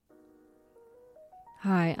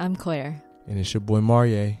Hi, I'm Claire, And it's your boy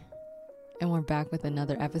Marie. and we're back with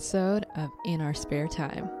another episode of In Our Spare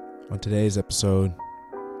Time. On today's episode,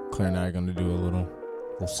 Claire and I are going to do a little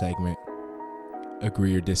segment,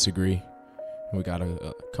 agree or disagree. We got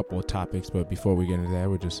a couple of topics, but before we get into that,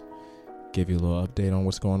 we'll just give you a little update on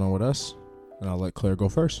what's going on with us, and I'll let Claire go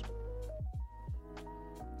first.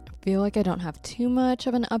 I feel like I don't have too much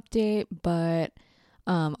of an update, but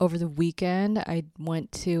over the weekend, I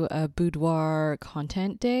went to a boudoir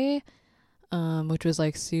content day, which was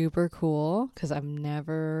like super cool because I've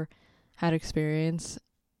never had experience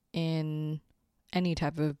in any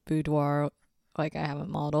type of boudoir. Like I haven't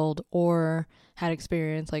modeled or had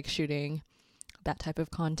experience like shooting that type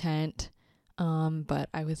of content. But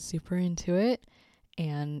I was super into it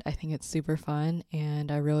and I think it's super fun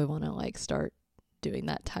and I really want to like start doing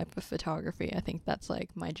that type of photography. I think that's like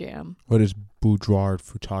my jam. What is boudoir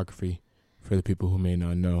photography for the people who may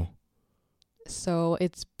not know? So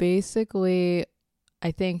it's basically,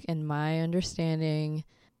 I think in my understanding,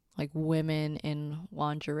 like women in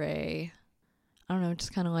lingerie. I don't know,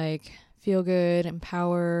 just kind of like feel good,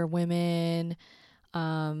 empower women.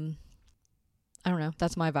 I don't know.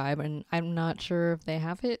 That's my vibe. And I'm not sure if they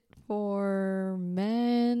have it for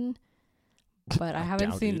men, but I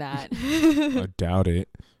haven't seen that. I doubt it.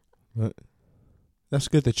 But that's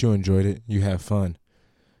good that you enjoyed it. You have fun.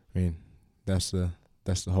 I mean, that's the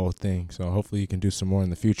whole thing. So hopefully you can do some more in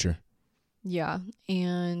the future. Yeah.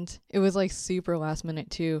 And it was like super last minute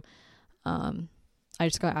too. I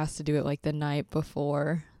just got asked to do it like the night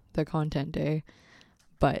before the content day,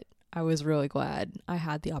 but I was really glad I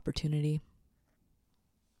had the opportunity.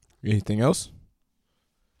 Anything else?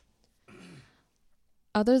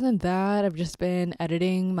 Other than that, I've just been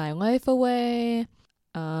editing my life away.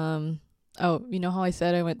 Oh, you know how I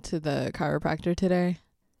said I went to the chiropractor today?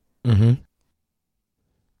 Mm-hmm.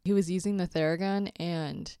 He was using the Theragun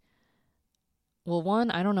and, well,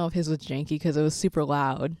 one, I don't know if his was janky because it was super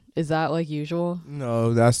loud. Is that like usual?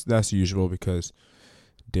 No, that's usual because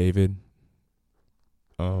David,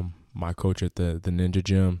 my coach at the Ninja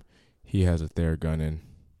Gym, he has a Theragun and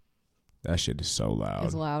that shit is so loud.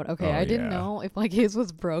 It's loud. Okay, Oh, I didn't know if like his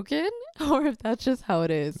was broken or if that's just how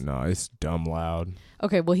it is. No, it's dumb loud.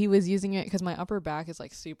 Okay, well, he was using it because my upper back is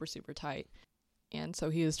like super, super tight. And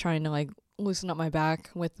so he was trying to like loosen up my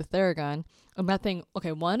back with the Theragun. And that thing,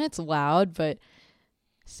 okay, one, it's loud, but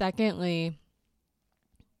secondly,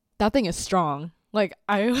 that thing is strong. Like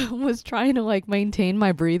I was trying to like maintain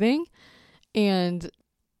my breathing and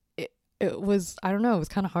it was, I don't know, it was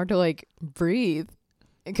kind of hard to like breathe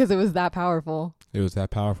because it was that powerful. It was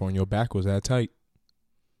that powerful and your back was that tight.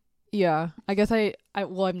 Yeah, I guess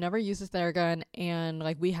well, I've never used this Theragun and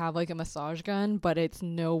like we have like a massage gun, but it's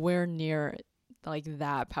nowhere near like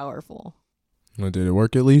that powerful. Well, did it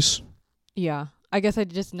work at least? Yeah, I guess I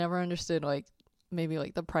just never understood like maybe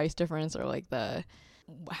like the price difference or like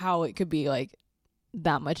how it could be like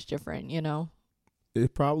that much different, you know?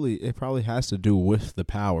 It probably has to do with the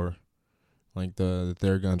power. Like the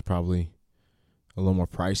Theragun's probably a little more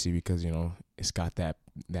pricey because, you know, it's got that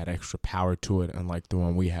extra power to it, unlike the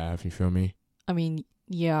one we have. You feel me? I mean,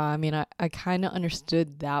 yeah, I mean, I kind of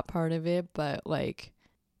understood that part of it, but like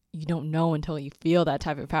you don't know until you feel that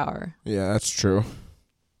type of power. Yeah, that's true.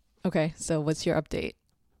 Okay, so what's your update?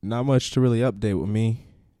 Not much to really update with me.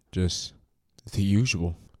 Just the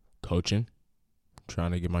usual. Coaching.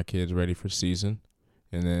 Trying to get my kids ready for season.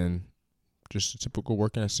 And then just a typical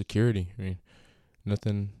working at security. I mean,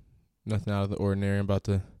 nothing out of the ordinary. I'm about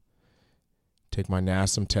to take my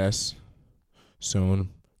NASM test soon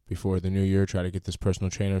before the new year. Try to get this personal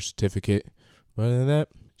trainer certificate. But other than that,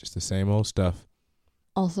 just the same old stuff.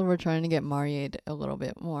 Also, we're trying to get Mariade a little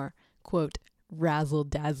bit more, quote, razzle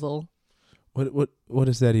dazzle. What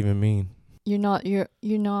does that even mean? You're not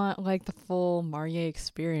like the full Marié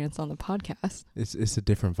experience on the podcast. It's a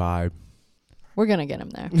different vibe. We're gonna get him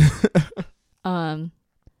there.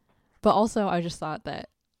 But also I just thought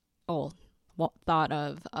thought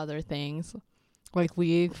of other things. Like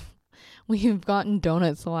we've gotten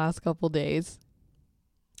donuts the last couple days.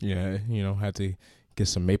 Yeah, you know, had to get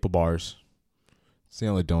some maple bars. It's the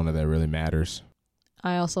only donut that really matters.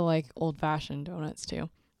 I also like old-fashioned donuts too.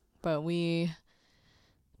 But we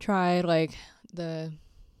tried like the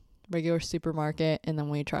regular supermarket and then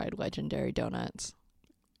we tried Legendary Donuts.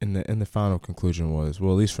 And the final conclusion was,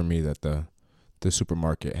 well, at least for me, that the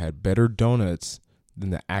supermarket had better donuts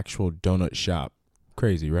than the actual donut shop.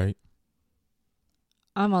 Crazy, right?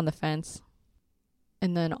 I'm on the fence.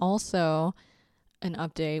 And then also an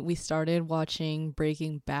update, we started watching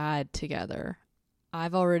Breaking Bad together.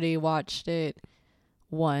 I've already watched it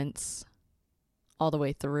once all the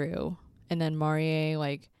way through, and then Marie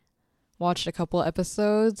like watched a couple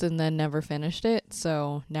episodes and then never finished it.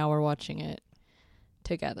 So now we're watching it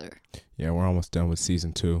together. Yeah, we're almost done with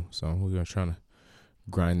season 2, so we're trying to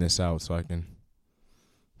grind this out so I can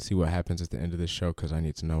see what happens at the end of this show, because I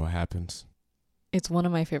need to know what happens. It's one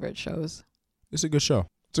of my favorite shows. It's a good show.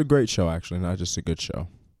 It's a great show, actually, not just a good show.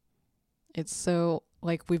 It's so,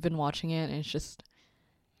 like, we've been watching it, and it's just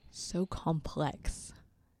so complex.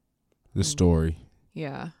 The story.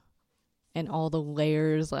 Yeah. And all the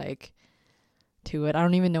layers, like, to it. I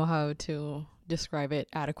don't even know how to describe it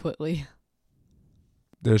adequately.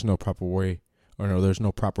 There's no proper way, or no, there's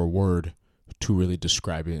no proper word to really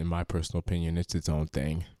describe it, in my personal opinion. It's its own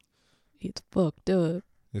thing. It's fucked up.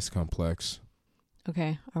 It's complex.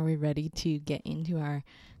 Okay, are we ready to get into our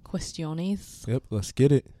questiones? Yep, let's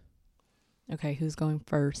get it. Okay, who's going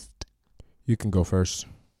first? You can go first.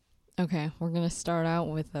 Okay, we're going to start out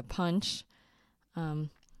with a punch.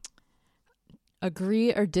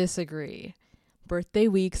 Agree or disagree? Birthday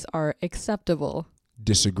weeks are acceptable.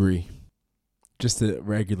 Disagree. Just a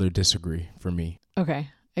regular disagree for me. Okay,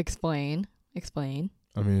 explain.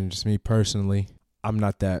 I mean, just me personally, I'm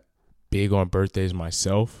not that big on birthdays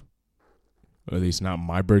myself. Or at least not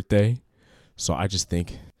my birthday. So I just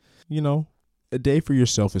think, a day for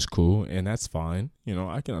yourself is cool, and that's fine.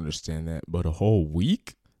 I can understand that. But a whole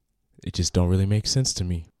week? It just don't really make sense to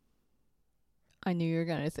me. I knew you were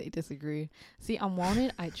going to say disagree. See,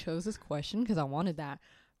 I chose this question because I wanted that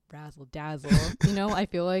razzle dazzle. I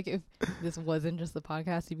feel like if this wasn't just the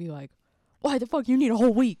podcast, you'd be like, why the fuck you need a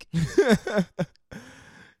whole week?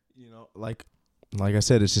 Like I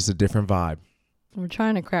said, it's just a different vibe. We're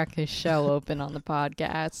trying to crack his shell open on the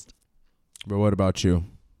podcast. But what about you?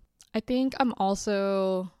 I think I'm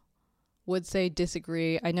also would say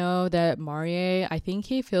disagree. I know that Marie, I think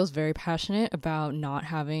he feels very passionate about not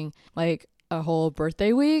having like a whole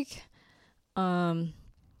birthday week. For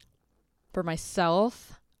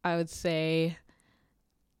myself, I would say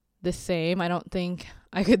the same. I don't think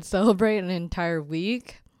I could celebrate an entire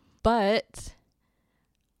week, but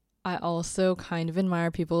I also kind of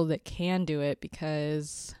admire people that can do it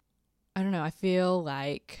because, I don't know, I feel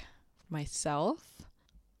like myself,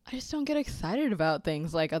 I just don't get excited about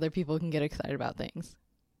things like other people can get excited about things.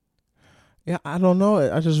 Yeah, I don't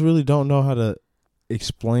know. I just really don't know how to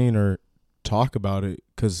explain or talk about it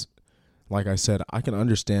because, like I said, I can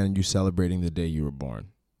understand you celebrating the day you were born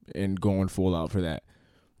and going full out for that.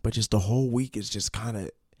 But just the whole week is just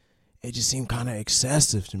it just seemed kind of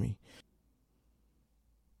excessive to me.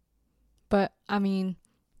 But, I mean,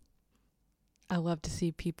 I love to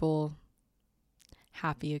see people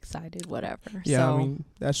happy, excited, whatever. Yeah, so, I mean,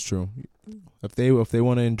 that's true. If they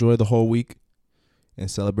want to enjoy the whole week and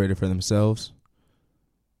celebrate it for themselves,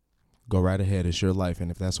 go right ahead. It's your life. And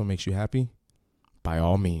if that's what makes you happy, by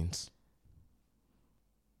all means.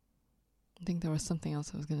 I think there was something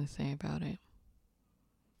else I was going to say about it.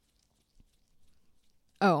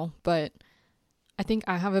 Oh, but I think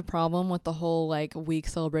I have a problem with the whole like week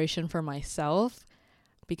celebration for myself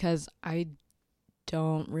because I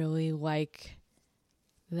don't really like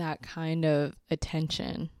that kind of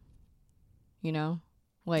attention,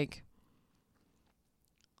 like,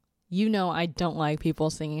 I don't like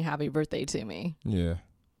people singing happy birthday to me. Yeah.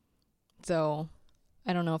 So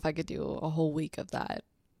I don't know if I could do a whole week of that.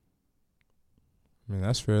 I mean,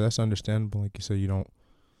 that's fair. That's understandable. Like you said, you don't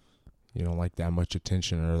like that much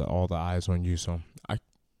attention or all the eyes on you. So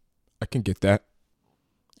I can get that.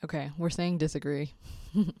 Okay, we're saying disagree.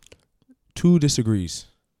 2 disagrees.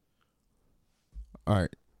 All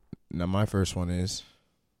right. Now my first one is,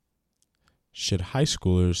 should high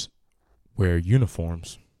schoolers wear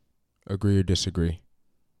uniforms? Agree or disagree?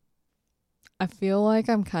 I feel like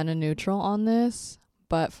I'm kind of neutral on this,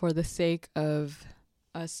 but for the sake of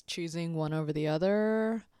us choosing one over the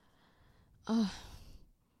other,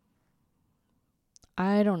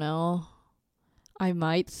 I don't know. I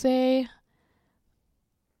might say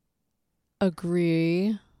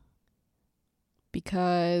agree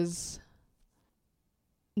because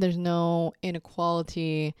there's no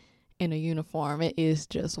inequality in a uniform. It is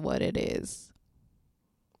just what it is.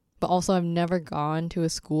 But also, I've never gone to a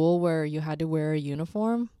school where you had to wear a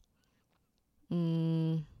uniform.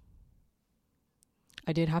 I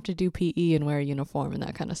did have to do PE and wear a uniform, and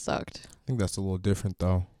that kind of sucked. I think that's a little different,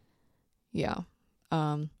 though. Yeah.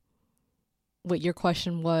 What your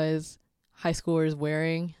question was, high schoolers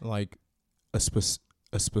wearing? Like a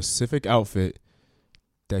specific outfit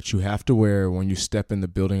that you have to wear when you step in the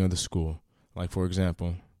building of the school. Like, for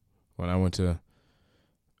example, when I went to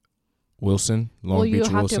Wilson, Long Beach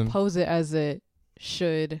Wilson. Well, you have to pose it as it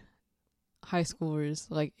should high schoolers,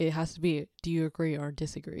 like it has to be, do you agree or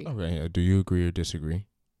disagree? Okay, yeah. Do you agree or disagree?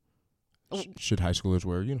 Oh. Should high schoolers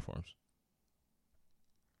wear uniforms?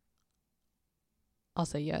 I'll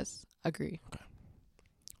say yes, agree.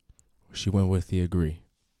 She went with the agree.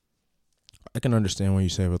 I can understand what you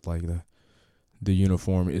say with like the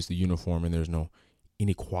uniform is the uniform and there's no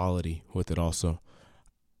inequality with it also.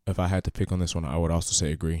 If I had to pick on this one, I would also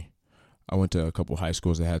say agree. I went to a couple high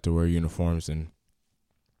schools that had to wear uniforms, and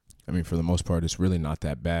I mean, for the most part, it's really not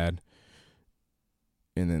that bad.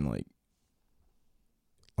 And then like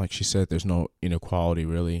she said, there's no inequality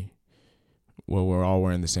really. Well, we're all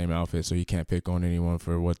wearing the same outfit, so you can't pick on anyone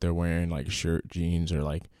for what they're wearing, like shirt, jeans, or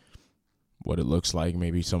like what it looks like,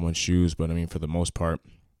 maybe someone's shoes. But I mean, for the most part,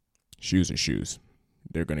 shoes are shoes.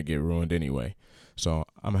 They're going to get ruined anyway. So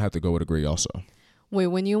I'm going to have to go with agree also. Wait,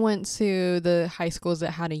 when you went to the high schools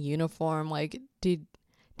that had a uniform, like did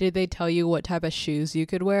they tell you what type of shoes you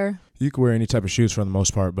could wear? You could wear any type of shoes for the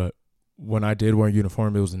most part, but when I did wear a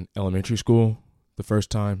uniform, it was in elementary school the first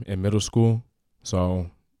time, in middle school. So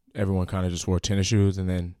everyone kind of just wore tennis shoes, and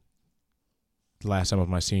then the last time was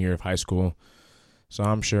my senior year of high school. So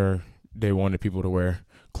I'm sure they wanted people to wear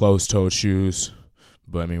closed-toed shoes.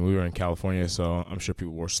 But, I mean, we were in California, so I'm sure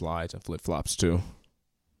people wore slides and flip-flops too.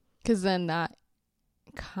 Because then that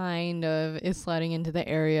kind of is sliding into the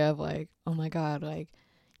area of like, oh my God, like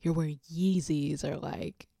you're wearing Yeezys or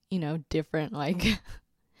like, you know, different like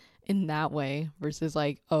in that way versus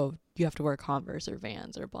like, oh, you have to wear Converse or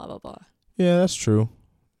Vans or blah, blah, blah. Yeah, that's true.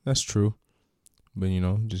 That's true. But, you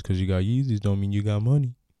know, just because you got Yeezys don't mean you got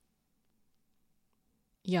money.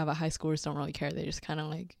 Yeah, but high schoolers don't really care. They just kind of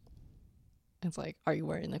like, it's like, are you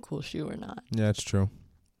wearing the cool shoe or not? Yeah, that's true.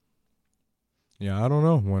 Yeah, I don't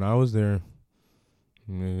know. When I was there,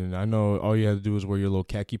 I know all you had to do was wear your little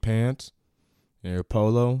khaki pants and your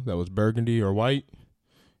polo that was burgundy or white.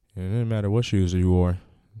 And it didn't matter what shoes you wore,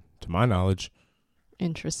 to my knowledge.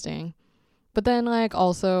 Interesting. But then, like,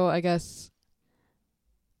 also, I guess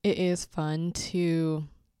it is fun to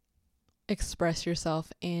express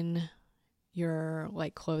yourself in your,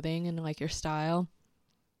 like, clothing and, like, your style.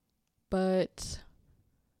 But,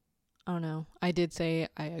 I don't know. I did say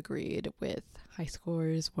I agreed with high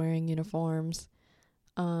schoolers wearing uniforms.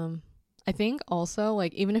 I think also,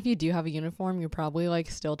 like, even if you do have a uniform, you're probably,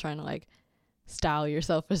 like, still trying to, like, style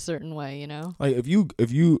yourself a certain way, you know? Like, if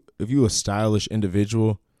you a stylish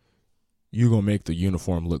individual, you gonna make the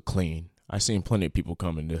uniform look clean. I've seen plenty of people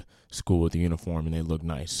come into school with the uniform and they look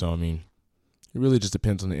nice. So, I mean, it really just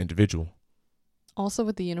depends on the individual. Also,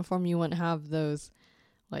 with the uniform, you wouldn't have those,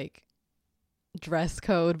 like, dress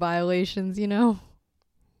code violations, you know?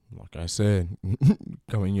 Like I said,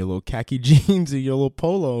 come in your little khaki jeans and your little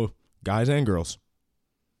polo, guys and girls.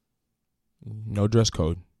 No dress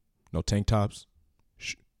code. No tank tops.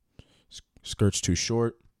 Skirts too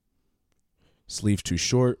short. Sleeves too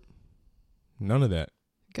short. None of that.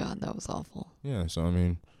 God, that was awful. Yeah, so, I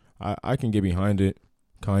mean, I can get behind it,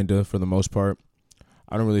 kind of, for the most part.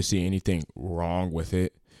 I don't really see anything wrong with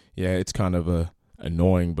it. Yeah, it's kind of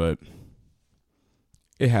annoying, but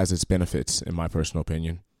it has its benefits, in my personal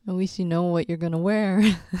opinion. At least you know what you're going to wear.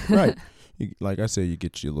 Right. Like I said, you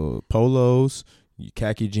get your little polos, your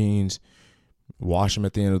khaki jeans, wash them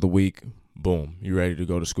at the end of the week. Boom, you're ready to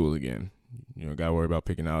go to school again. You don't got to worry about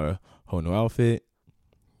picking out a whole new outfit.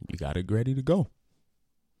 You got it ready to go.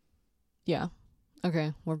 Yeah.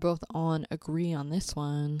 Okay, we're both on agree on this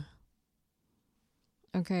one.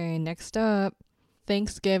 Okay, next up.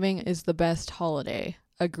 Thanksgiving is the best holiday.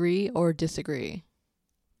 Agree or disagree?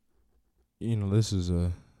 You know, this is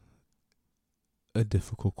a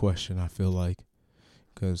difficult question, I feel like,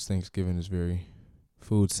 because Thanksgiving is very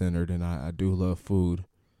food-centered, and I do love food.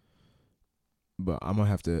 But I'm going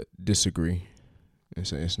to have to disagree and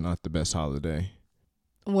say it's not the best holiday.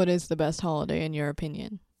 What is the best holiday in your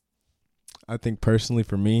opinion? I think personally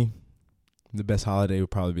for me, the best holiday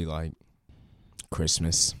would probably be like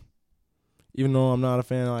Christmas. Even though I'm not a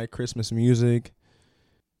fan of like Christmas music,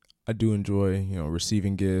 I do enjoy, you know,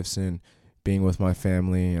 receiving gifts and being with my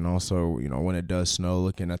family, and also, you know, when it does snow,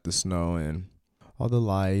 looking at the snow and all the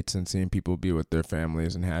lights and seeing people be with their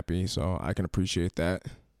families and happy. So I can appreciate that.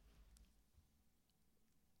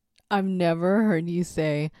 I've never heard you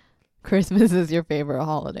say Christmas is your favorite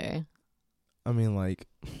holiday. I mean, like,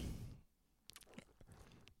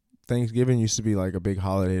 Thanksgiving used to be like a big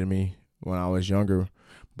holiday to me when I was younger,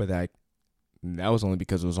 but that was only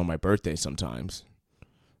because it was on my birthday sometimes.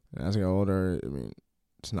 And as I got older, I mean,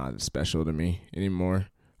 it's not as special to me anymore.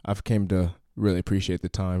 I've came to really appreciate the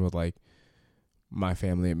time with like my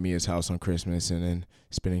family at Mia's house on Christmas, and then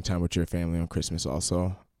spending time with your family on Christmas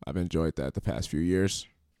also. I've enjoyed that the past few years.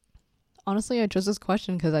 Honestly, I chose this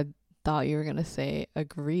question because I thought you were going to say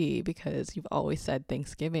agree because you've always said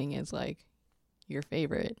Thanksgiving is like your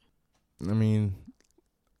favorite. I mean,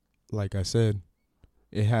 like I said,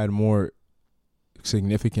 it had more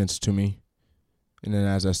significance to me. And then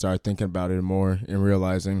as I started thinking about it more and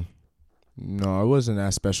realizing, no, it wasn't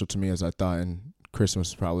as special to me as I thought. And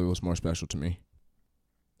Christmas probably was more special to me.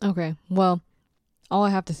 Okay. Well, all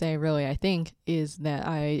I have to say, really, I think, is that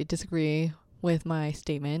I disagree with my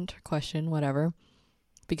statement, question, whatever,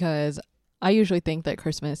 because I usually think that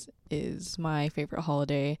Christmas is my favorite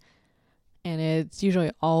holiday. And it's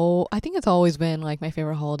usually I think it's always been like my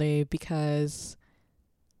favorite holiday because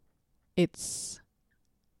it's,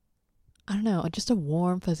 I don't know, just a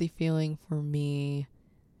warm, fuzzy feeling for me.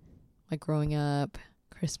 Like growing up,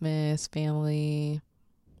 Christmas, family,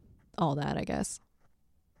 all that, I guess.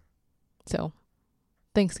 So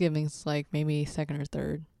Thanksgiving's like maybe second or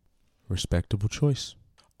third. Respectable choice.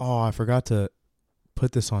 Oh, I forgot to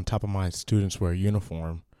put this on top of my students wear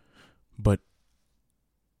uniform. But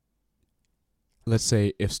let's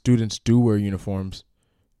say if students do wear uniforms,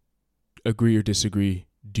 agree or disagree,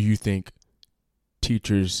 do you think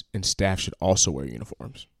teachers and staff should also wear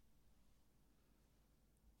uniforms?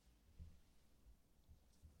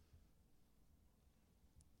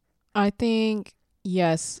 I think,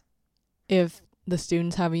 yes, if the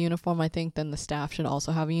students have a uniform, I think then the staff should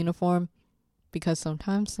also have a uniform because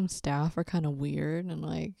sometimes some staff are kind of weird and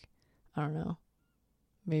like, I don't know,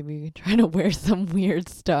 maybe trying to wear some weird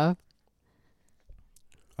stuff.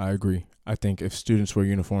 I agree. I think if students wear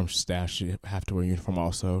uniforms, staff should have to wear uniform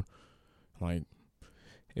also. Like,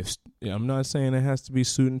 I'm not saying it has to be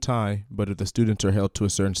suit and tie, but if the students are held to a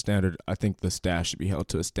certain standard, I think the staff should be held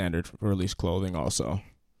to a standard for at least clothing also.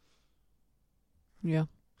 Yeah.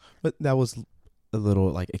 But that was a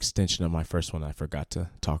little like extension of my first one I forgot to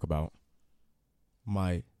talk about.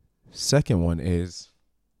 My second one is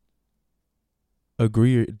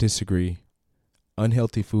agree or disagree.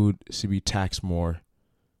 Unhealthy food should be taxed more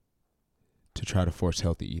to try to force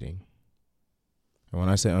healthy eating. And when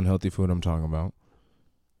I say unhealthy food, I'm talking about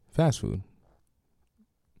fast food.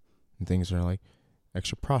 And things that are like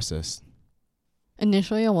extra processed.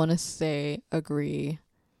 Initially, I want to say agree.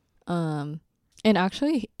 And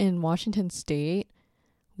actually, in Washington State,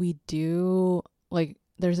 we do, like,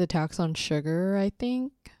 there's a tax on sugar, I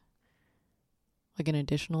think. Like an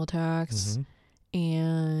additional tax. Mm-hmm.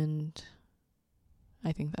 And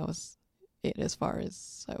I think that was it as far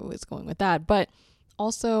as I was going with that. But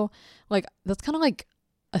also, like, that's kind of like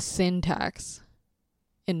a sin tax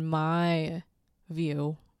in my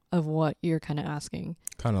view of what you're kind of asking.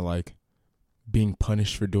 Kind of like being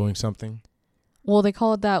punished for doing something. Well, they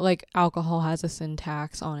call it that, like alcohol has a sin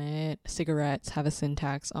tax on it. Cigarettes have a sin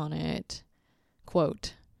tax on it.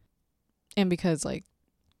 Quote. And because, like,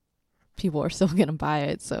 people are still going to buy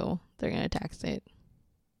it, so they're going to tax it.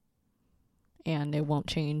 And it won't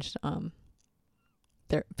change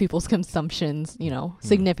their people's consumptions,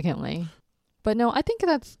 significantly. But no, I think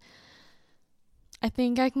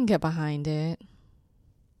I can get behind it.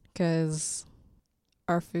 Because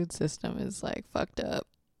our food system is, like, fucked up.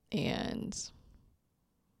 And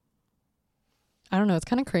I don't know, it's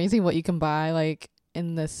kind of crazy what you can buy, like,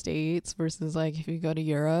 in the States versus, like, if you go to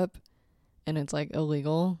Europe and it's, like,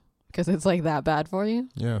 illegal because it's, like, that bad for you.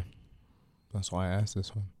 Yeah. That's why I asked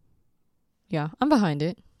this one. Yeah, I'm behind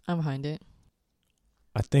it.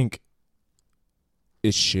 I think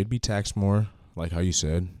it should be taxed more. Like how you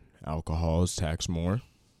said, alcohol is taxed more.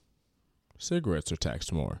 Cigarettes are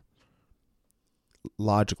taxed more.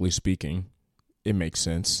 Logically speaking, it makes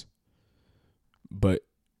sense. But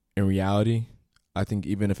in reality, I think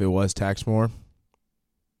even if it was taxed more,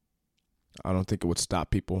 I don't think it would stop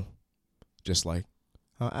people. Just like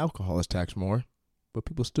how alcohol is taxed more, but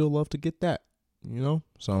people still love to get that,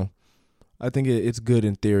 So I think it's good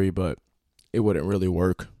in theory, but it wouldn't really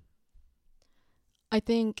work. I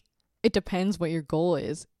think it depends what your goal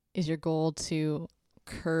is. Is your goal to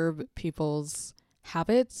curb people's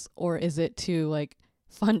habits, or is it to, like,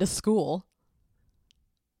 fund a school?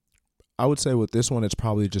 I would say with this one, it's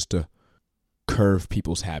probably just to curb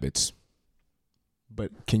people's habits.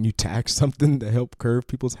 But can you tax something to help curb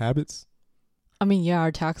people's habits? I mean, yeah,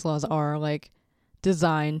 our tax laws are, like,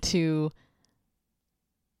 designed to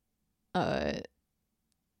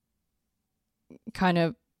kind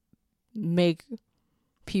of make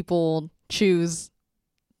people choose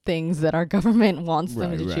things that our government wants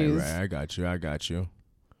them to choose. Right. I got you.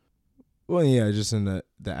 Well, yeah, just in the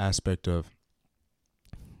aspect of,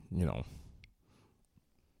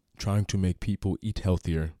 trying to make people eat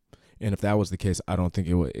healthier. And if that was the case, I don't think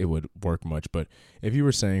it would work much. But if you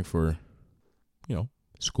were saying for,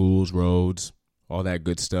 schools, roads, all that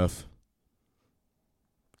good stuff.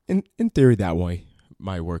 In theory, that way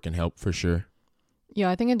might work and help for sure. Yeah,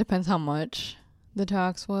 I think it depends how much the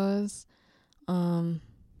tax was.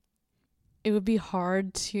 It would be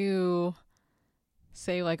hard to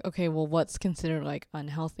say like, okay, well, what's considered like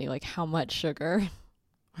unhealthy? Like how much sugar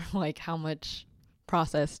or like how much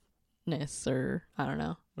processedness, or I don't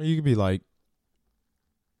know. Well, you could be like,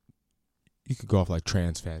 you could go off like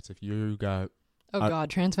trans fats. If you got, God,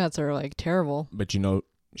 trans fats are like terrible. but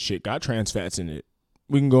shit got trans fats in it.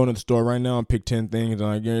 We can go into the store right now and pick 10 things, and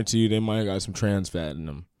I guarantee you they might have got some trans fat in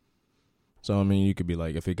them. So, I mean, you could be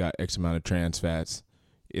like, if it got X amount of trans fats,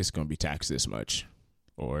 it's going to be taxed this much.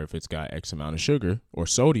 Or if it's got X amount of sugar or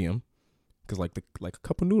sodium, because like a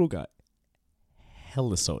cup of noodle got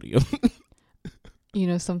hella sodium. You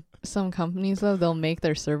know, some companies, though, they'll make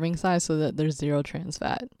their serving size so that there's 0 trans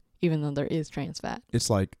fat, even though there is trans fat. It's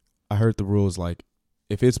like, I heard the rules, like,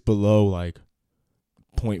 if it's below, like,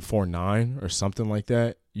 0.49 or something like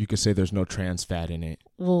that, you could say there's no trans fat in it.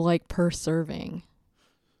 Well, like per serving.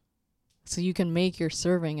 So you can make your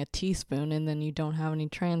serving a teaspoon and then you don't have any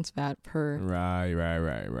trans fat per. Right.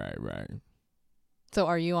 So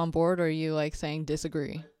are you on board, or are you like saying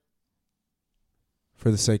disagree?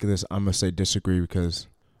 For the sake of this, I'm going to say disagree because,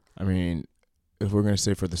 I mean, if we're going to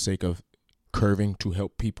say for the sake of curving to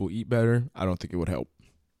help people eat better, I don't think it would help.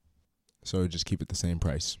 So just keep it the same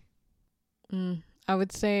price. I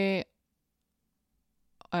would say,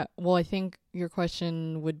 I think your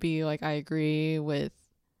question would be like, I agree with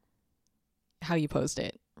how you posed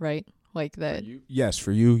it, right? Like that. Yes,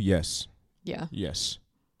 for you, yes. Yeah. Yes.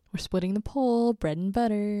 We're splitting the poll, bread and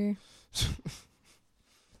butter.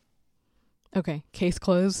 Okay, case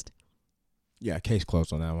closed. Yeah, case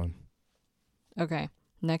closed on that one. Okay,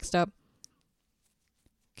 next up.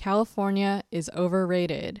 California is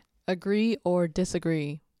overrated. Agree or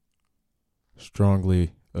disagree?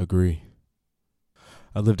 Strongly agree.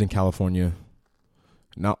 I lived in California,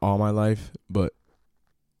 not all my life, but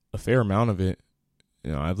a fair amount of it.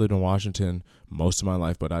 You know, I've lived in Washington most of my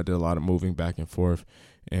life, but I did a lot of moving back and forth.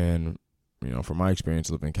 And, you know, from my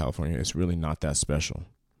experience living in California, it's really not that special.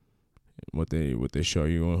 What they show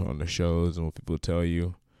you on the shows and what people tell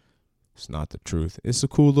you, it's not the truth. It's a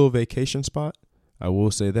cool little vacation spot, I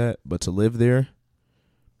will say that. But to live there,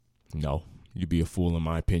 no, you'd be a fool in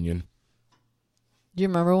my opinion. Do you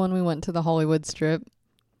remember when we went to the Hollywood Strip?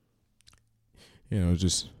 You know,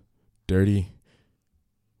 just dirty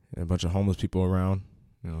and a bunch of homeless people around.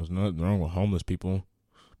 You know, there's nothing wrong with homeless people,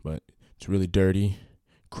 but it's really dirty,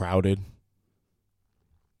 crowded.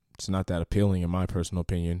 It's not that appealing in my personal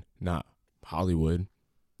opinion, not Hollywood.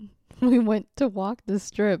 We went to walk the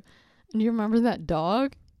strip. And do you remember that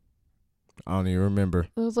dog? I don't even remember.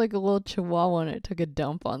 It was like a little chihuahua and it took a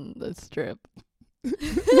dump on the strip.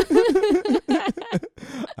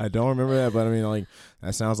 I don't remember that, but I mean, like,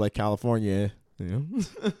 that sounds like California. You know?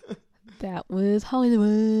 That was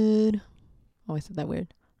Hollywood. Oh, I said that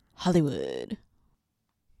weird. Hollywood.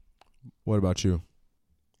 What about you?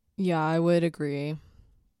 Yeah, I would agree.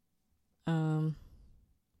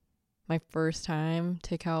 My first time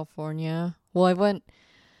to California. Well, I went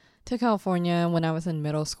to California when I was in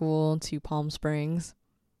middle school to Palm Springs.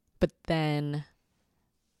 But then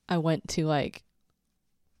I went to like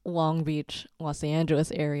Long Beach, Los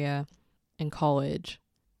Angeles area in college.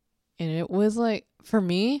 And it was like, for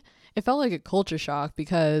me, it felt like a culture shock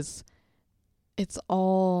because it's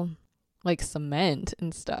all like cement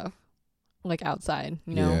and stuff, like outside,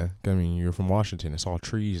 you know? Yeah, I mean, you're from Washington. It's all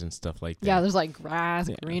trees and stuff like that. Yeah, there's like grass,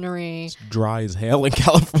 Yeah. greenery. It's dry as hell in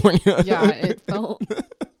California. Yeah, it felt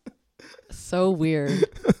so weird.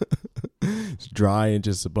 It's dry and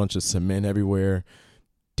just a bunch of cement everywhere,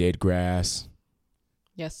 dead grass.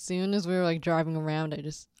 Yeah, as soon as we were like driving around,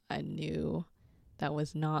 I knew that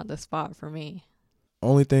was not the spot for me.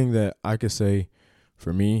 Only thing that I could say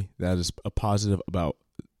for me that is a positive about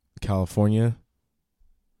California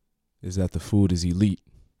is that the food is elite.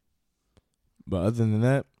 But other than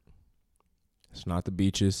that, it's not the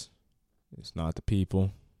beaches. It's not the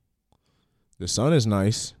people. The sun is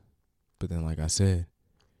nice, but then like I said,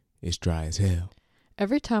 it's dry as hell.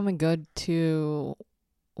 Every time we go to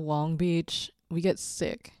Long Beach, we get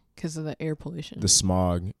sick because of the air pollution. The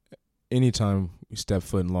smog. Anytime we step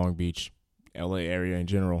foot in Long Beach, LA area in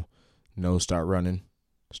general, nose start running,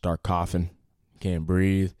 start coughing, can't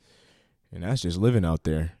breathe. And that's just living out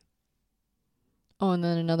there. Oh, and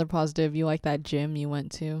then another positive, you like that gym you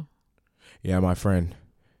went to? Yeah, my friend,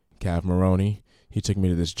 Cav Maroney, he took me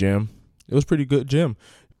to this gym. It was a pretty good gym.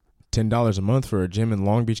 $10 a month for a gym in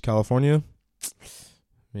Long Beach, California.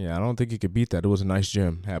 Yeah, I don't think you could beat that. It was a nice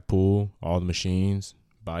gym. Had pool, all the machines,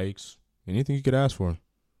 bikes, anything you could ask for.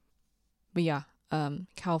 But yeah,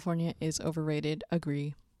 California is overrated.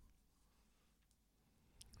 Agree.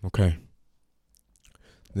 Okay.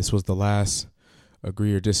 This was the last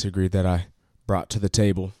agree or disagree that I brought to the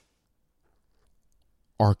table.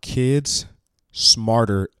 Are kids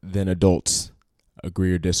smarter than adults?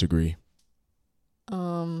 Agree or disagree?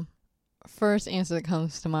 First answer that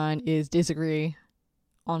comes to mind is disagree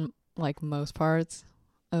on like most parts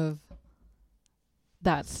of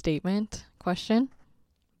that statement question.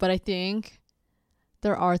 But I think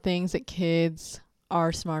there are things that kids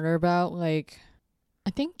are smarter about. Like,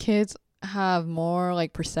 I think kids have more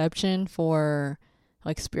like perception for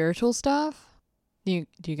like spiritual stuff. Do you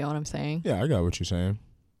get what I'm saying? Yeah, I got what you're saying.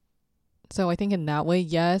 So I think in that way,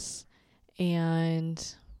 yes.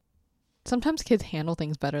 And sometimes kids handle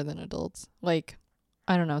things better than adults. Like,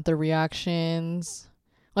 I don't know, their reactions,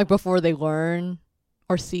 like before they learn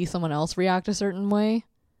or see someone else react a certain way.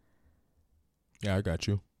 Yeah, I got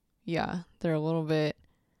you. Yeah, they're a little bit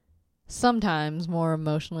sometimes more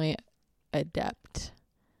emotionally adept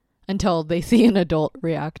until they see an adult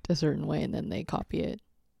react a certain way and then they copy it.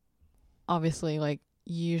 Obviously, like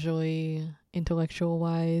usually intellectual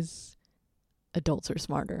wise, adults are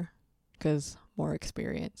smarter because more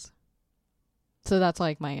experience. So that's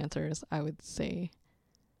like my answers. I would say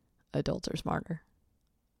adults are smarter.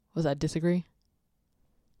 Was that disagree?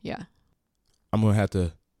 Yeah. I'm going to have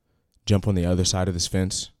to jump on the other side of this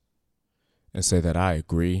fence and say that I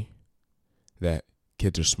agree that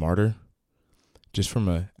kids are smarter. Just from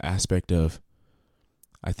an aspect of,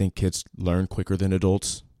 I think kids learn quicker than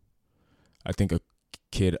adults. I think a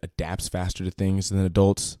kid adapts faster to things than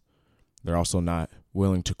adults. They're also not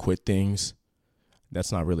willing to quit things.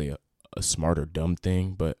 That's not really a smart or dumb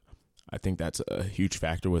thing, but I think that's a huge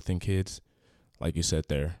factor within kids. Like you said,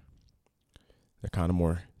 they're kind of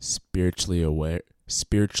more spiritually aware,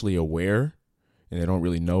 and they don't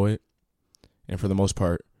really know it. And for the most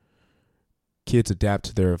part, kids adapt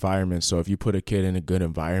to their environment. So if you put a kid in a good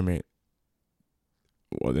environment,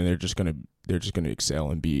 well, then they're just gonna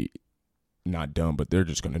excel and be not dumb, but they're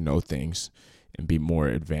just gonna know things and be more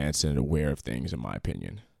advanced and aware of things, in my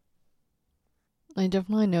opinion. I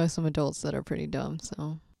definitely know some adults that are pretty dumb,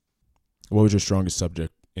 so. What was your strongest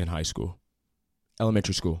subject in high school?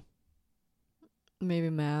 Elementary school? Maybe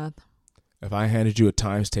math. If I handed you a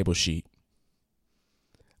times table sheet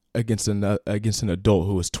against an adult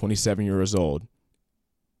who was 27 years old,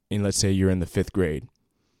 and let's say you're in the 5th grade,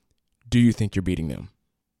 do you think you're beating them?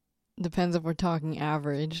 Depends if we're talking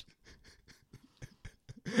average.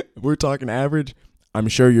 If we're talking average, I'm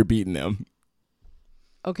sure you're beating them.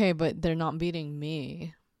 Okay, but they're not beating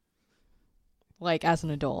me. Like, as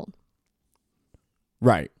an adult.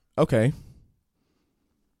 Right. Okay.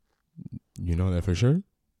 You know that for sure?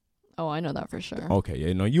 Oh, I know that for sure. Okay,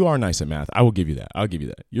 yeah, no, you are nice at math. I will give you that. I'll give you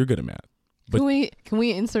that. You're good at math. But Can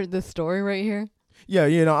we insert this story right here? Yeah,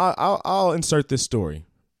 you know, I'll insert this story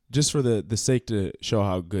just for the sake to show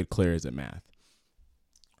how good Claire is at math.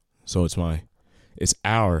 So it's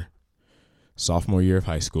our sophomore year of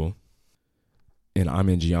high school, and I'm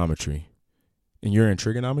in geometry, and you're in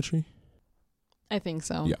trigonometry? I think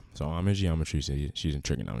so. Yeah, so I'm in geometry, so she's in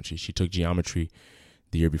trigonometry. She took geometry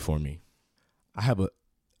the year before me. I have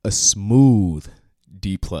a smooth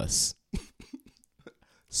D+.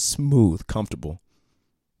 Smooth, comfortable.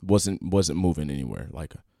 Wasn't moving anywhere,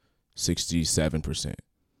 like a 67%.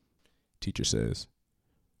 Teacher says,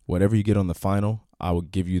 whatever you get on the final, I will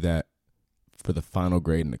give you that for the final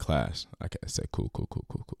grade in the class. I said, cool.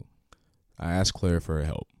 I asked Claire for her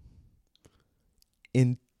help.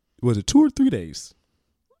 Was it 2 or 3 days?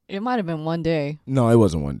 It might have been one day. No, it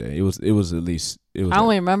wasn't one day. It was at least. I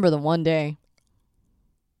only remember the one day.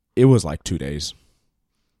 It was like 2 days.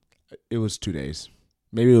 It was 2 days.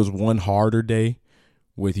 Maybe it was one harder day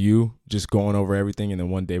with you just going over everything, and then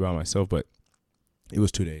one day by myself, but it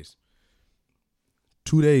was 2 days.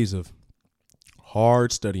 2 days of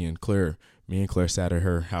hard studying. Me and Claire sat at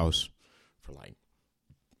her house for like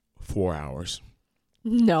 4 hours.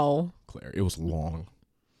 No. Claire, it was long.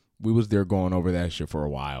 We was there going over that shit for a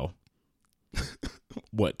while.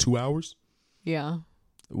 What, 2 hours? Yeah.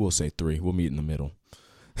 We'll say 3. We'll meet in the middle.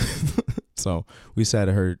 So we sat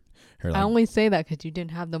at her like, I only say that because you didn't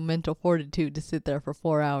have the mental fortitude to sit there for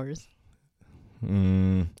 4 hours.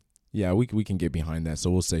 Yeah, we can get behind that. So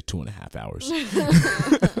we'll say 2.5 hours.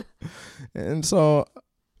 And so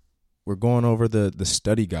we're going over the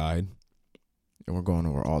study guide, and we're going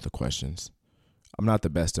over all the questions. I'm not the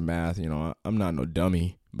best at math. You know, I'm not no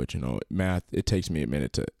dummy, but, you know, math, it takes me a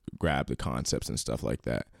minute to grab the concepts and stuff like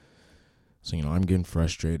that. So, you know, I'm getting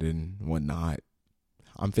frustrated and whatnot.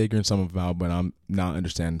 I'm figuring some of them out, but I'm not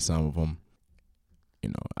understanding some of them. You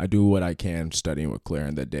know, I do what I can studying with Claire,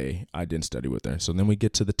 and that day I didn't study with her. So then we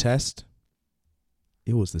get to the test.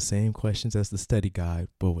 It was the same questions as the study guide,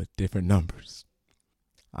 but with different numbers.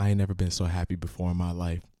 I ain't never been so happy before in my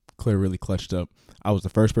life. Claire really clutched up. I was the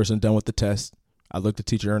first person done with the test. I looked the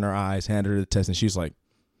teacher in her eyes, handed her the test, and she's like,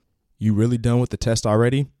 "You really done with the test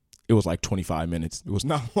already?" It was like 25 minutes. It was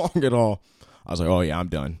not long at all. I was like, "Oh yeah, I'm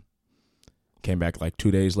done." Came back like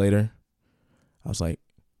 2 days later. I was like,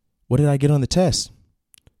 "What did I get on the test?"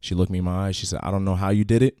 She looked me in my eyes. She said, "I don't know how you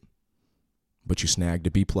did it, but you snagged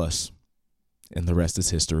a B+. And the rest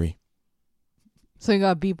is history." So you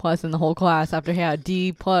got B+ in the whole class after he had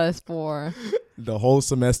D+ for the whole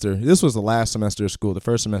semester. This was the last semester of school. The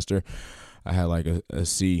first semester, I had like a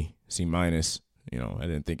C minus. You know, I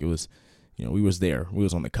didn't think it was, you know, we was there. We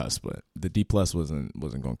was on the cusp, but the D+ wasn't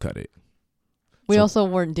going to cut it. We also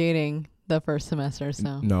weren't dating the first semester,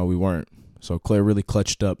 so. No, we weren't. So Claire really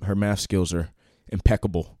clutched up. Her math skills are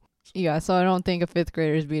impeccable. Yeah, so I don't think a 5th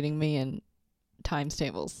grader is beating me in times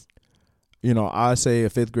tables. You know, I say a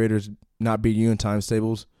 5th grader's not beating you in times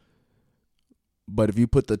tables, but if you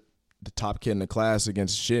put the top kid in the class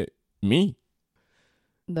against me.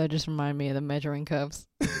 That just reminded me of the measuring cups.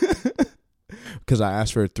 Because I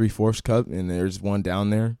asked for a 3/4 cup, and there's one down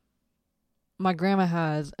there. My grandma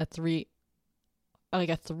has a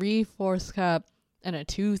 3/4 cup and a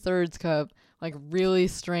 2/3 cup, like really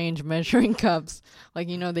strange measuring cups. Like,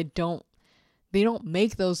 you know, they don't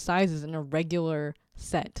make those sizes in a regular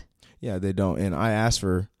set. Yeah, they don't. And I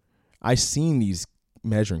seen these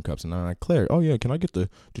measuring cups, and I'm like, "Claire, oh yeah, can I get the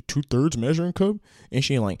 2/3 measuring cup?" And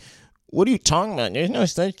she like, "What are you talking about? There's no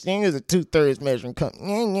such thing as a 2/3 measuring cup."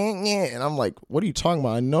 And I'm like, "What are you talking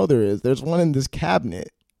about? I know there is. There's one in this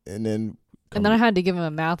cabinet." And then I had to give him a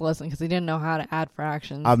math lesson because he didn't know how to add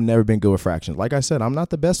fractions. I've never been good with fractions. Like I said, I'm not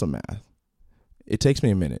the best with math. It takes me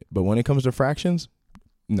a minute. But when it comes to fractions,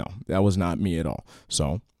 no, that was not me at all.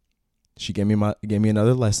 So she gave me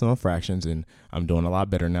another lesson on fractions, and I'm doing a lot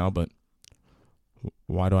better now. But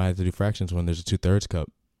why do I have to do fractions when there's a 2/3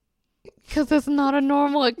 cup? Because it's not a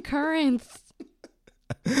normal occurrence.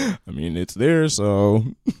 I mean, it's there,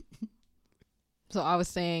 so. So I was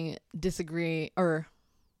saying disagree, or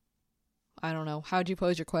I don't know. How'd you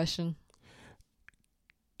pose your question?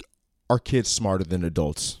 Are kids smarter than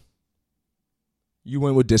adults? You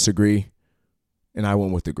went with disagree, and I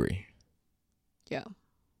went with agree. Yeah.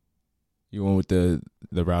 You went with the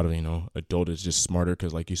route of, you know, adult is just smarter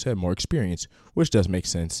because, like you said, more experience, which does make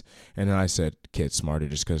sense. And then I said kids smarter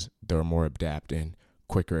just because they're more adept and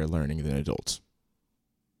quicker at learning than adults.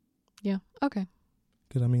 Yeah. Okay.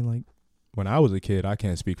 Because, I mean, like, when I was a kid, I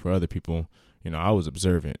can't speak for other people. You know, I was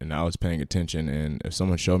observant and I was paying attention. And if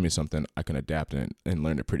someone showed me something, I can adapt and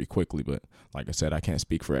learn it pretty quickly. But like I said, I can't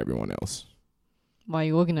speak for everyone else. Why are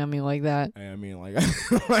you looking at me like that? I mean, like I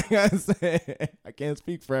said, I can't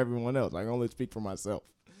speak for everyone else. I can only speak for myself.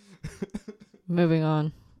 Moving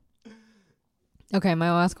on. Okay,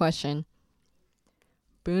 my last question.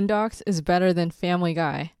 Boondocks is better than Family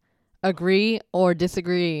Guy. Agree or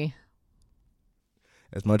disagree?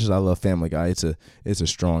 As much as I love Family Guy, it's a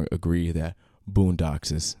strong agree that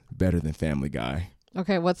Boondocks is better than Family Guy.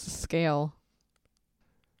 Okay, what's the scale?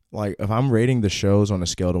 Like, if I'm rating the shows on a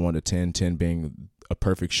scale of 1 to 10, 10 being a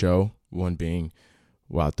perfect show, 1 being,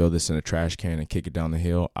 well, I'll throw this in a trash can and kick it down the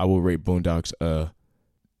hill, I will rate Boondocks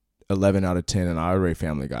 11 out of 10, and I would rate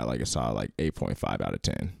Family Guy like a solid like 8.5 out of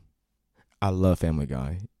 10. I love Family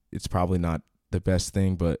Guy. It's probably not the best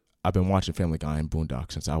thing, but I've been watching Family Guy and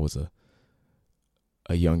Boondocks since I was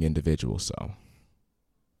a young individual, so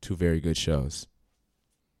 2 very good shows.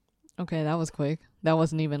 Okay, that was quick. That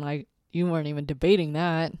wasn't even like, you weren't even debating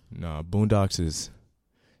that. No, Boondocks has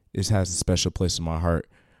a special place in my heart.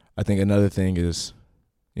 I think another thing is,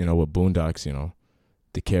 you know, with Boondocks, you know,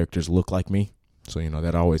 the characters look like me. So, you know,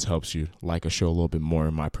 that always helps you like a show a little bit more,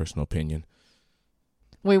 in my personal opinion.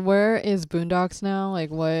 Wait, where is Boondocks now? Like,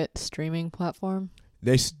 what streaming platform?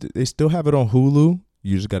 They still have it on Hulu.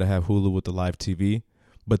 You just got to have Hulu with the live TV.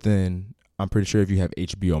 But then I'm pretty sure if you have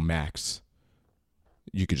HBO Max,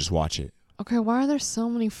 you could just watch it. Okay, why are there so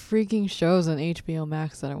many freaking shows on HBO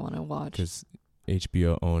Max that I want to watch? Because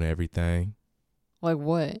HBO own everything. Like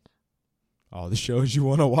what? All the shows you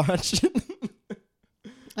want to watch.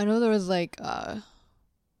 I know there was like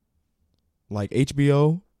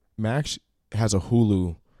HBO Max has a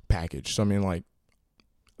Hulu package. So I mean, like,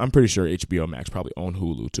 I'm pretty sure HBO Max probably own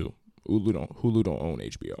Hulu too. Hulu don't own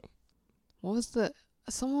HBO. What was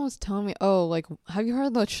someone was telling me, oh, like, have you heard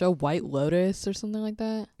of the show White Lotus or something like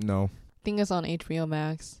that? No. I think it's on HBO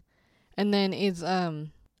Max. And then it's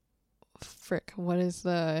frick, what is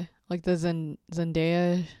the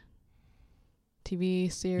Zendaya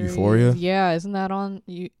TV series? Euphoria? Yeah, isn't that on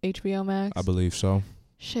HBO Max? I believe so.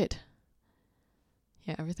 Shit.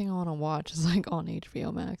 Yeah, everything I want to watch is like on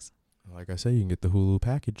HBO Max. Like I said, you can get the Hulu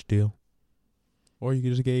package deal. Or you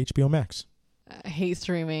can just get HBO Max. I hate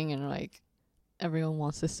streaming and like everyone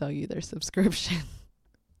wants to sell you their subscription.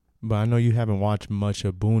 But I know you haven't watched much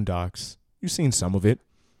of Boondocks. You've seen some of it.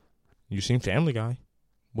 You've seen Family Guy.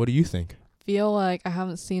 What do you think? Feel like I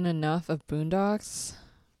haven't seen enough of Boondocks.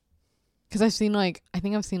 Because I've seen like, I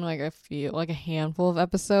think I've seen like a handful of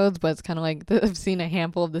episodes, but it's kind of like I've seen a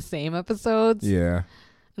handful of the same episodes. Yeah.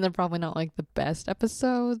 And they're probably not like the best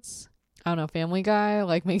episodes. I don't know, Family Guy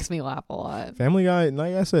like makes me laugh a lot. Family Guy,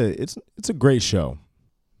 like I said, it's a great show.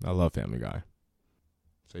 I love Family Guy.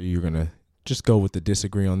 So you're going to just go with the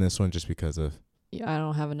disagree on this one just because of... Yeah, I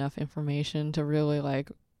don't have enough information to really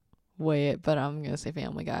like weigh it, but I'm going to say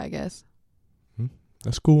Family Guy, I guess.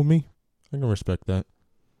 That's cool with me. I can respect that.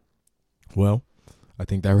 Well, I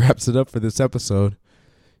think that wraps it up for this episode.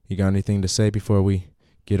 You got anything to say before we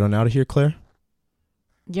get on out of here, Claire?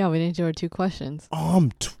 Yeah, we didn't do our 2 questions. Oh,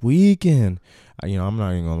 I'm tweaking. I'm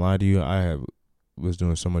not even going to lie to you. Was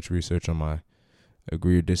doing so much research on my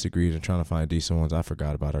agree or disagrees and trying to find decent ones. I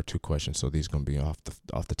forgot about our 2 questions, so these going to be off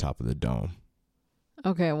the top of the dome.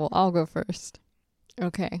 Okay, well, I'll go first.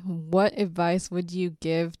 Okay, what advice would you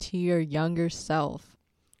give to your younger self?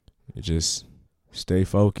 You just stay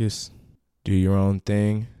focused, do your own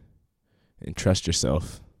thing, and trust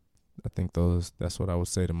yourself. I think that's what I would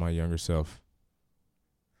say to my younger self.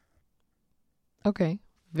 Okay,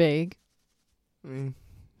 vague.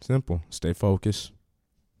 Simple. Stay focused.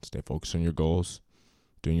 Stay focused on your goals.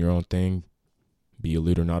 Doing your own thing. Be a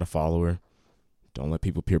leader, not a follower. Don't let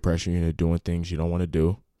people peer pressure you into doing things you don't want to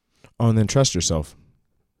do. Oh, and then trust yourself.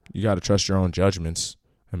 You got to trust your own judgments.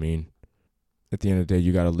 I mean, at the end of the day,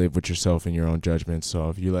 you got to live with yourself and your own judgments. So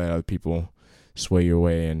if you let other people sway your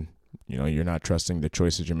way and, you're not trusting the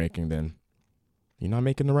choices you're making, then you're not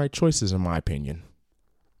making the right choices, in my opinion.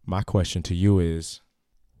 My question to you is,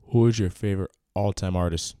 who is your favorite all-time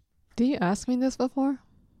artist? Did you ask me this before?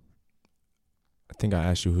 I think I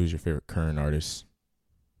asked you who's your favorite current artist.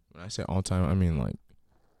 When I say all-time, I mean like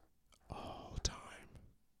all-time.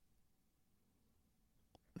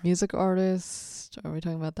 Music artist? Are we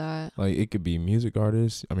talking about that? Like, it could be music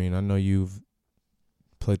artist. I mean, I know you've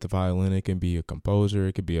played the violin. It can be a composer.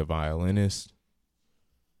 It could be a violinist.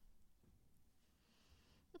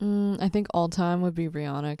 I think all time would be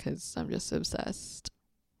Rihanna because I'm just obsessed.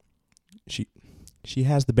 She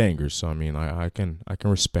has the bangers, so I mean, I can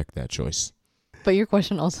respect that choice. But your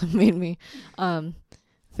question also made me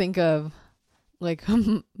think of like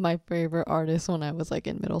my favorite artist when I was like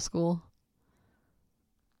in middle school.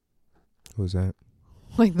 Who was that?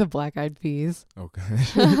 Like the Black Eyed Peas. Okay.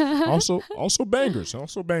 also bangers.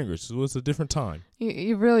 Also bangers. It was a different time.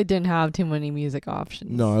 You really didn't have too many music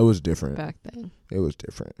options. No, it was different. Back then. It was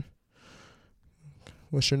different.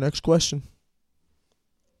 What's your next question?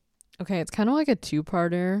 Okay, it's kind of like a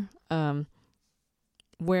 2-parter.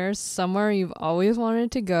 Where's somewhere you've always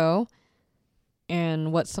wanted to go,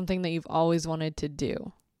 and what's something that you've always wanted to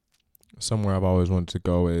do? Somewhere I've always wanted to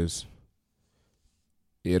go is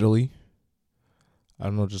Italy. I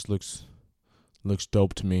don't know, it just looks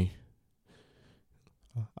dope to me.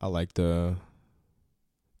 I like the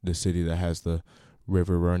city that has the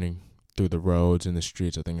river running through the roads and the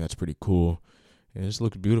streets. I think that's pretty cool. And it just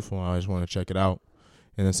looks beautiful. I always want to check it out.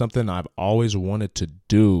 And then something I've always wanted to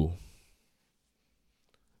do.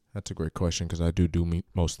 That's a great question because I do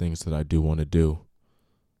most things that I do want to do.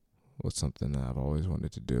 What's something that I've always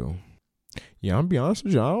wanted to do? Yeah, I'm going to be honest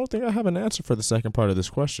with you. I don't think I have an answer for the second part of this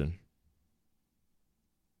question.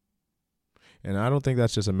 And I don't think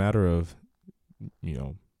that's just a matter of,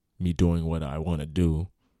 me doing what I want to do,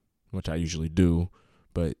 which I usually do,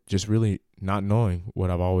 but just really not knowing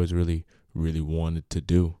what I've always really, really wanted to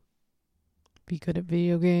do. Be good at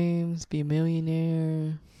video games, be a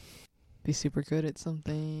millionaire, be super good at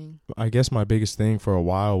something. I guess my biggest thing for a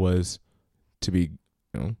while was to be,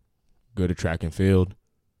 good at track and field.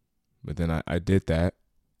 But then I did that.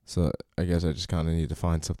 So I guess I just kind of need to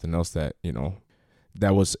find something else that,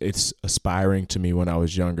 it's aspiring to me when I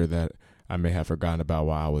was younger that I may have forgotten about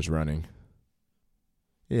while I was running.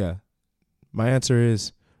 Yeah. My answer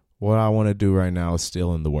is what I want to do right now is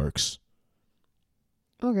still in the works.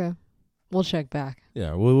 Okay. We'll check back.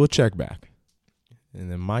 Yeah, we'll check back. And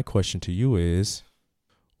then my question to you is,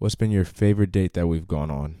 what's been your favorite date that we've gone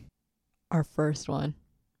on? Our first one.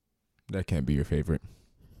 That can't be your favorite.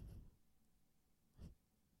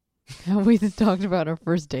 We just talked about our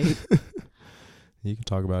first date. You can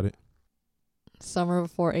talk about it. Summer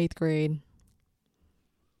before 8th grade.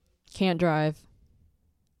 Can't drive.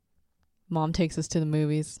 Mom takes us to the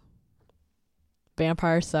movies.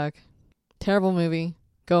 Vampires suck. Terrible movie.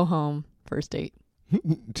 Go home. First date.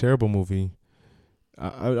 Terrible movie.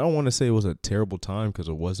 I don't want to say it was a terrible time because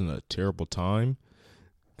it wasn't a terrible time.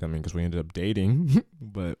 I mean, because we ended up dating,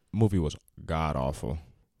 but movie was god awful.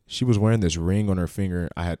 She was wearing this ring on her finger.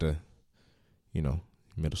 I had to,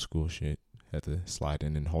 middle school shit. Had to slide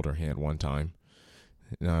in and hold her hand one time.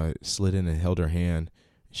 And I slid in and held her hand.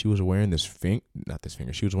 She was wearing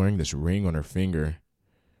she was wearing this ring on her finger.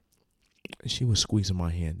 She was squeezing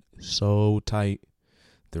my hand so tight.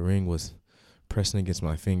 The ring was pressing against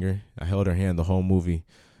my finger. I held her hand the whole movie.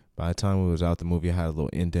 By the time we was out the movie, I had a little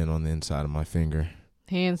indent on the inside of my finger.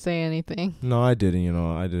 He didn't say anything. No, I didn't.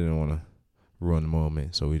 I didn't want to ruin the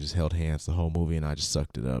moment. So we just held hands the whole movie and I just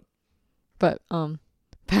sucked it up. But,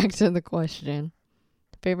 back to the question.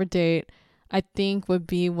 Favorite date, I think, would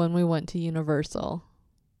be when we went to Universal.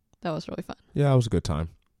 That was really fun. Yeah, it was a good time.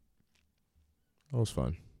 It was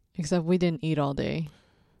fun. Except we didn't eat all day.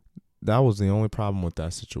 That was the only problem with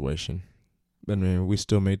that situation. But I mean, we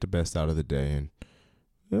still made the best out of the day and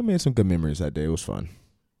we made some good memories that day. It was fun.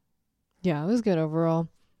 Yeah, it was good overall.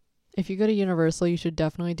 If you go to Universal, you should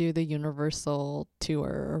definitely do the Universal tour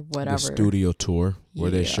or whatever. The studio tour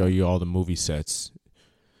where they show you all the movie sets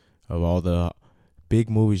of all the big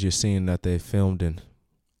movies you're seeing that they filmed in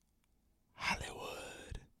Hollywood.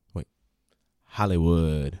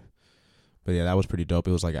 But yeah, that was pretty dope.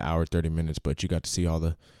 It was like an hour, 30 minutes, but you got to see all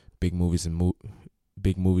the big movies and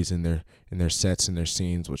big movies in their sets and their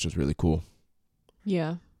scenes, which was really cool.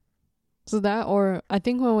 Yeah. So that, or I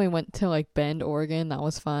think when we went to like Bend, Oregon, that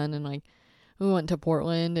was fun. And like we went to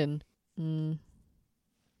Portland and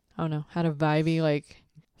I don't know, had a vibey like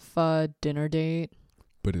pho dinner date.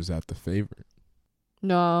 But is that the favorite?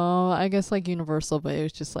 No, I guess like Universal, but it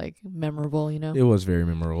was just like memorable, It was very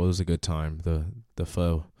memorable. It was a good time. The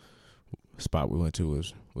pho spot we went to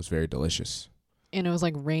was very delicious. And it was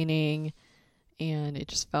like raining and it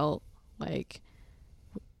just felt like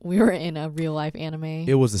we were in a real life anime.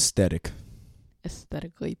 It was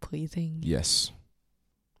Aesthetically pleasing. Yes.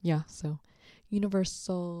 Yeah, so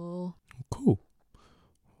Universal. Cool.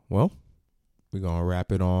 Well, we're going to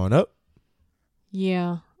wrap it on up.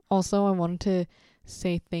 Yeah. Also, I wanted to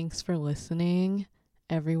say thanks for listening,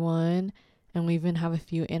 everyone. And we even have a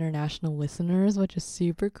few international listeners, which is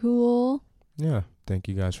super cool. Yeah. Thank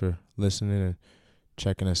you guys for listening and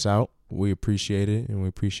checking us out. We appreciate it and we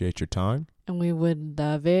appreciate your time. And we would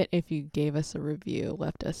love it if you gave us a review,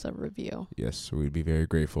 left us a review. Yes, we'd be very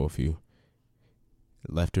grateful if you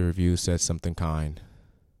left a review, said something kind.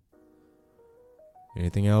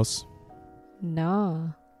 Anything else? Nah.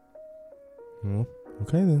 Well,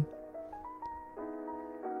 okay then.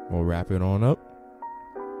 We'll wrap it on up.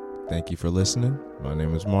 Thank you for listening. My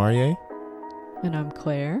name is Marie. And I'm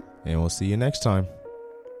Claire. And we'll see you next time.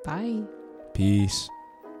 Bye. Peace.